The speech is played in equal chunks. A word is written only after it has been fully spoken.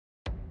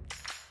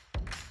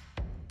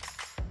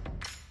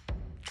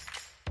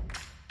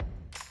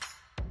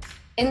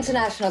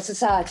International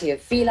Society of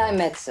Feline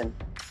Medicine,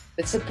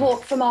 with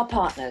support from our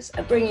partners,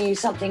 are bringing you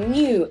something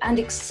new and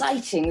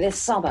exciting this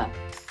summer.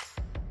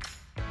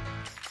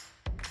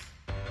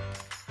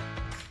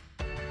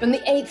 From the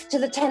 8th to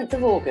the 10th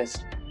of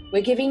August,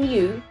 we're giving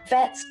you,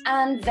 vets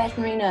and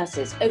veterinary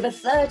nurses, over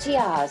 30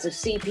 hours of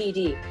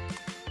CPD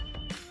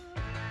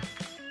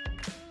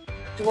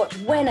to watch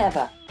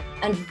whenever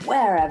and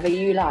wherever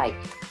you like.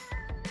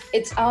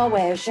 It's our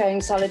way of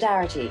showing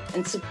solidarity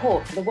and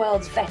support for the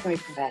world's veterinary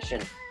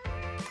profession.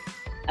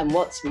 And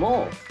what's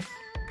more,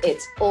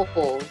 it's all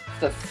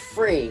for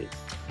free.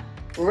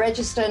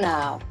 Register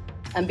now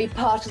and be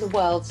part of the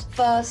world's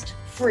first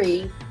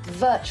free,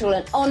 virtual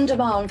and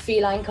on-demand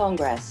feline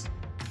congress.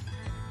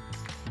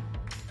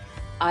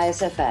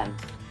 ISFM,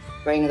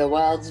 bring the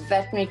world's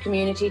veterinary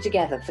community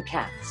together for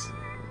cats.